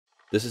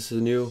This is the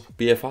new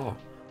BFR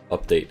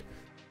update.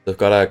 I've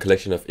got a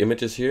collection of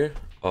images here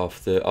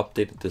of the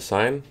updated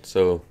design.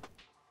 So,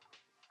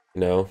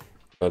 you know,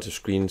 a bunch of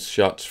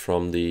screenshots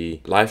from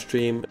the live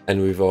stream.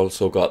 And we've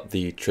also got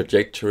the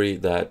trajectory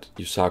that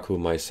Yusaku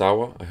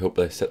Maezawa, I hope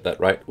I said that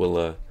right,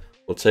 will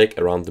take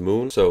around the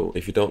moon. So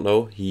if you don't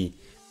know, he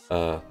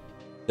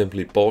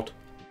simply bought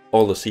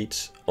all the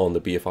seats on the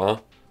BFR,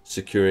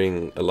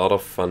 securing a lot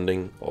of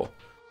funding, or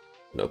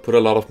put a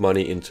lot of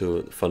money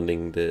into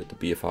funding the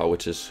BFR,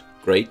 which is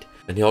great.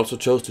 And he also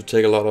chose to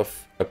take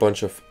a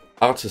bunch of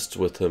artists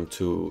with him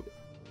to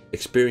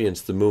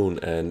experience the moon,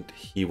 and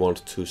he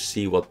wanted to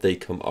see what they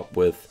come up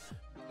with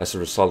as a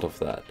result of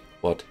that,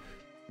 what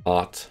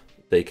art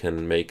they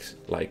can make.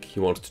 Like,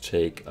 he wanted to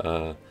take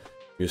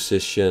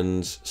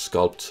musicians,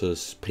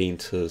 sculptors,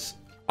 painters,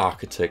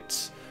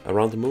 architects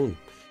around the moon.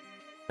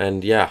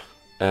 And yeah,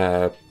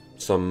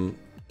 some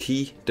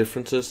key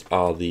differences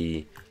are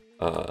the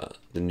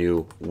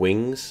new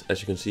wings,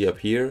 as you can see up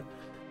here.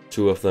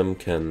 Two of them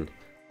can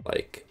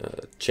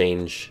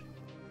change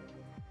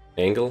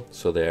angle,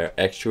 so they're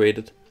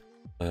actuated,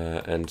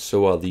 and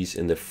so are these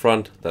in the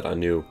front that are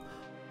new.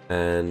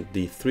 And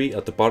the three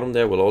at the bottom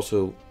there will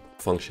also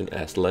function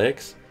as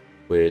legs,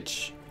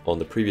 which on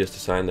the previous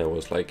design there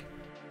was like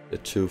the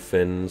two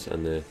fins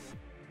and the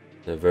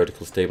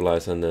vertical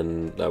stabilizer, and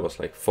then that was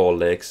like 4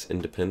 legs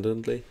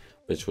independently,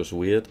 which was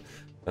weird.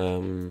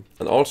 And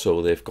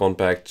also they've gone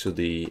back to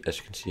the, as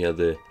you can see here,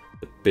 the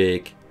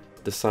big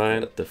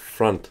design at the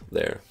front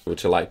there,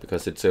 which I like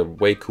because it's a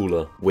way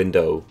cooler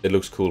window. It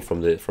looks cool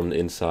from the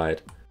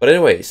inside. But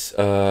anyways,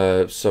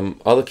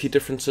 some other key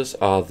differences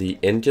are the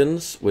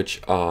engines, which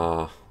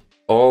are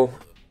all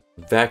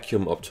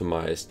vacuum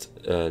optimized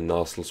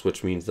nozzles,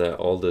 which means they're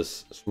all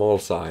this small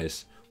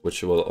size,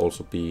 which will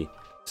also be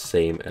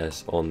same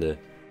as on the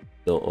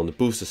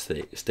booster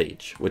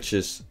stage, which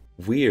is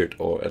weird,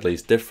 or at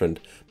least different,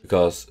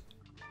 because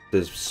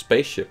the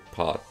spaceship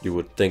part you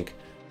would think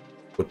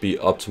would be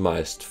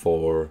optimized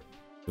for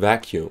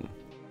vacuum,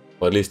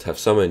 or at least have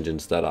some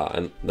engines that are,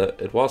 and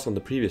it was on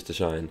the previous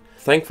design.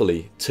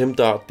 Thankfully, Tim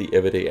Dodd, the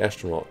everyday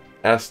astronaut,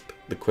 asked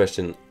the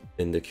question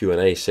in the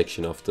Q&A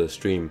section of the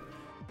stream.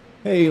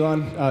 Hey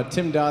Elon,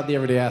 Tim Dodd, the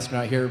everyday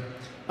astronaut here.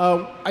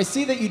 I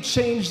see that you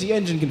changed the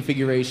engine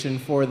configuration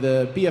for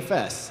the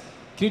BFS.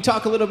 Can you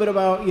talk a little bit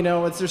about,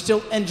 is there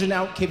still engine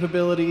out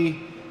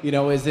capability?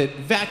 Is it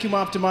vacuum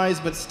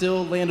optimized but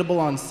still landable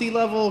on sea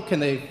level?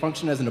 Can they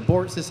function as an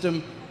abort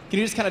system? Can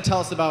you just kind of tell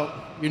us about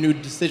your new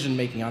decision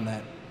making on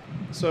that?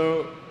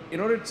 So in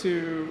order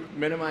to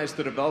minimize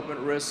the development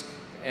risk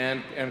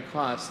and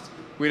cost,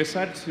 we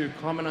decided to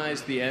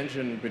commonize the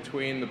engine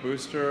between the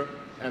booster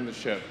and the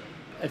ship.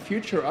 A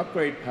future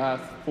upgrade path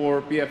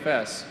for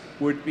BFS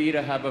would be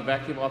to have a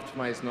vacuum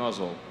optimized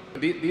nozzle.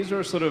 These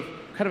are sort of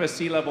kind of a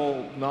sea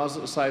level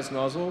size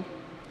nozzle,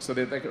 so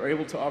that they are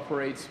able to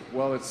operate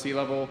well at sea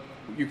level.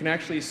 You can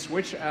actually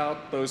switch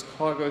out those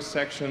cargo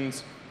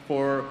sections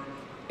for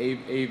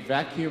a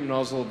vacuum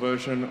nozzle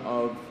version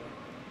of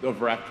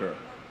Raptor.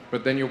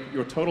 But then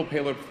your total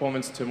payload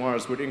performance to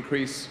Mars would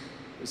increase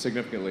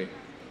significantly.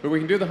 But we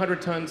can do the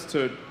 100 tons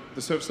to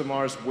the surface of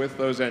Mars with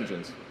those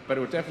engines. But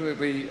it would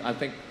definitely, I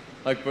think,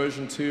 like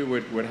version 2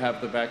 would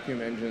have the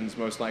vacuum engines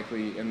most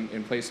likely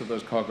in place of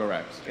those cargo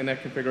racks. In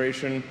that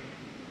configuration,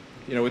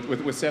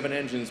 with 7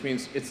 engines,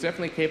 means it's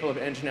definitely capable of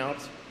engine out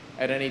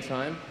at any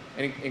time,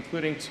 and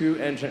including 2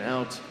 engine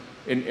out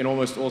in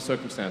almost all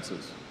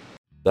circumstances.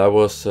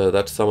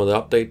 That's some of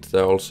the updates.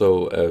 There are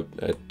also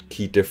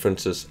key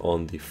differences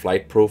on the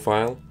flight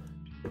profile.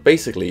 But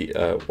basically,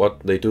 what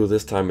they do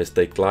this time is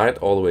they glide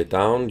all the way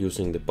down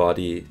using the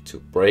body to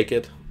brake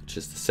it, which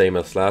is the same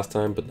as last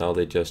time, but now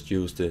they just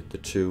use the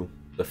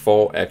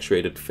 4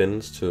 actuated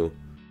fins to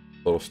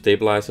sort of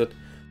stabilize it.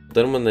 But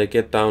then when they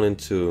get down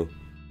into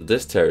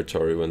this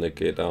territory, when they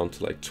get down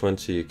to like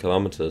 20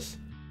 kilometers,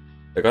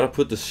 they're gonna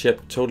put the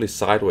ship totally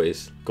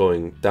sideways,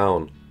 going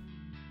down,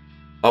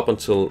 up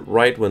until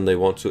right when they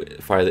want to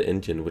fire the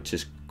engine, which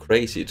is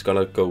crazy. It's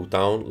gonna go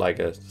down like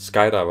a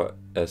skydiver,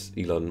 as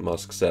Elon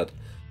Musk said.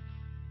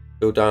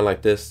 Go down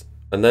like this,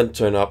 and then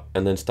turn up,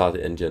 and then start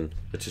the engine,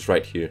 which is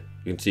right here.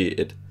 You can see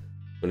it,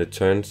 when it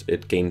turns,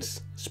 it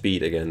gains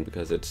speed again,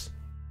 because it's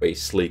way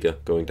sleeker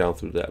going down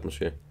through the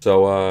atmosphere.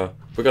 So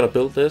we're gonna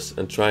build this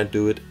and try and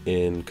do it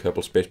in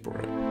Kerbal Space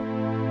Program.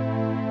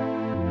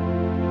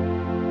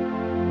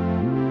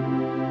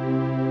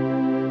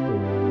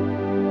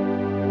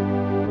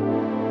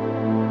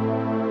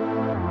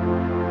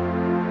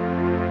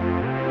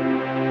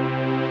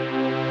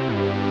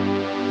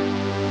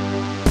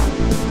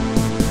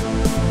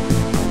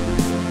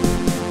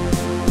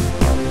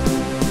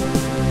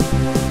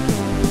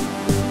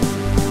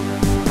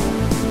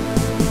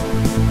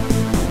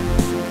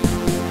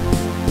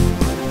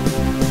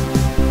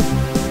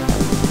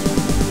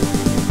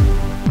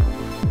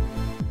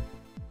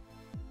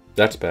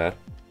 That's bad.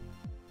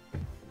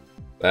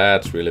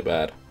 That's really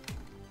bad.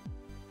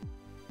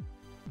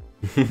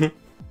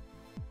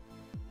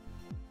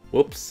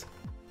 Whoops.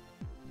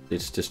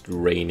 It's just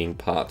raining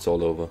parts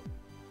all over.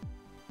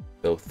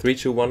 So 3,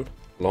 2, 1,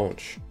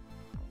 launch.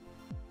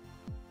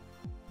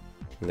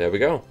 And there we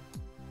go.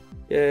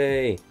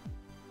 Yay!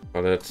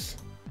 Now let's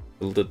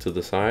build it to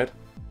the side.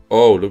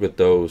 Oh, look at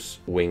those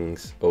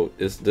wings. Oh,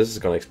 this is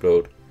gonna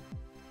explode.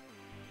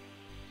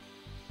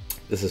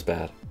 This is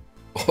bad.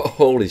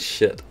 Holy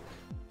shit.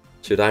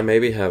 Should I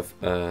maybe have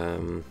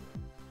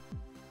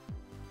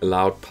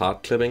allowed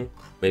part clipping?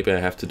 Maybe I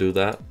have to do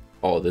that.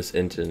 Oh, this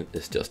engine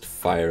is just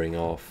firing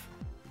off.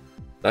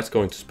 That's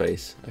going to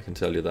space, I can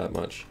tell you that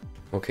much.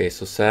 Okay,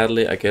 so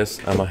sadly, I guess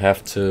I'm gonna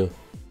have to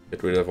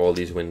get rid of all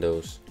these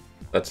windows.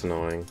 That's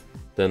annoying.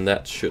 Then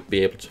that should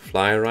be able to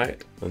fly,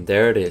 right? And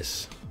there it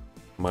is.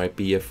 My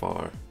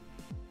BFR.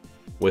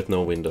 With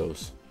no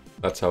windows.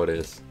 That's how it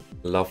is.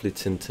 Lovely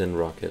Tintin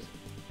rocket.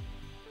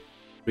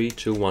 3,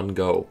 2, 1,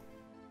 go.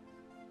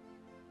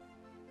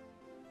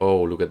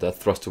 Oh, look at that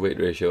thrust to weight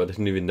ratio. I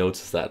didn't even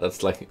notice that.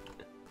 That's like...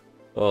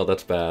 Oh,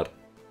 that's bad.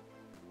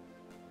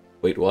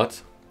 Wait,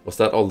 what? Was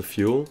that all the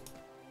fuel?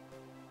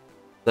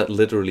 That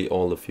literally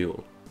all the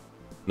fuel?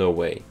 No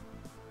way.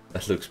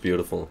 That looks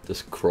beautiful.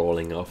 Just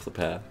crawling off the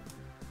pad.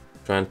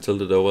 Try and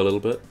tilt it over a little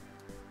bit.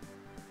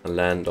 And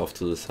land off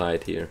to the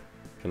side here.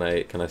 Can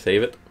I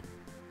save it?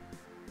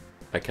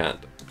 I can't.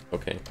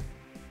 Okay.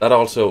 That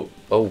also...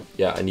 Oh,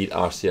 yeah, I need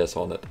RCS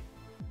on it.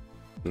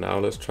 Now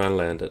let's try and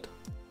land it.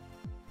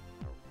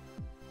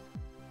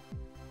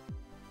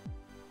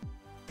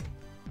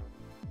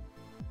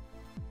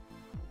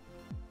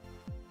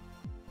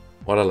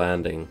 What a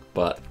landing,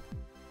 but...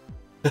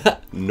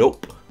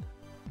 Nope.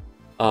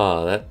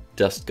 Ah, that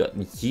just got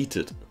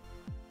yeeted.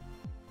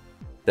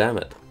 Damn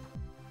it.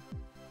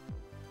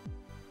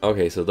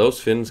 Okay, so those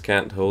fins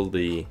can't hold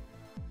the...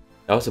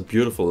 That was a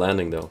beautiful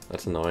landing though.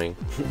 That's annoying.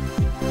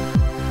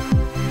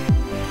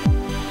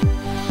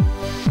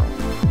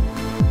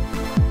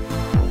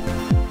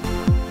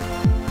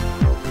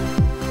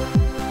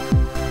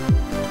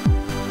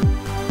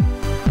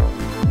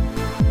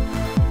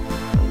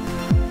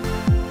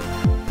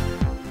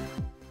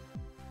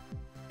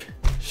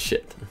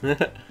 Shit.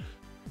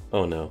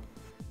 Oh no.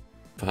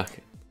 Fuck.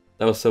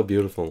 That was so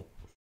beautiful.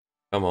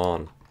 Come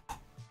on.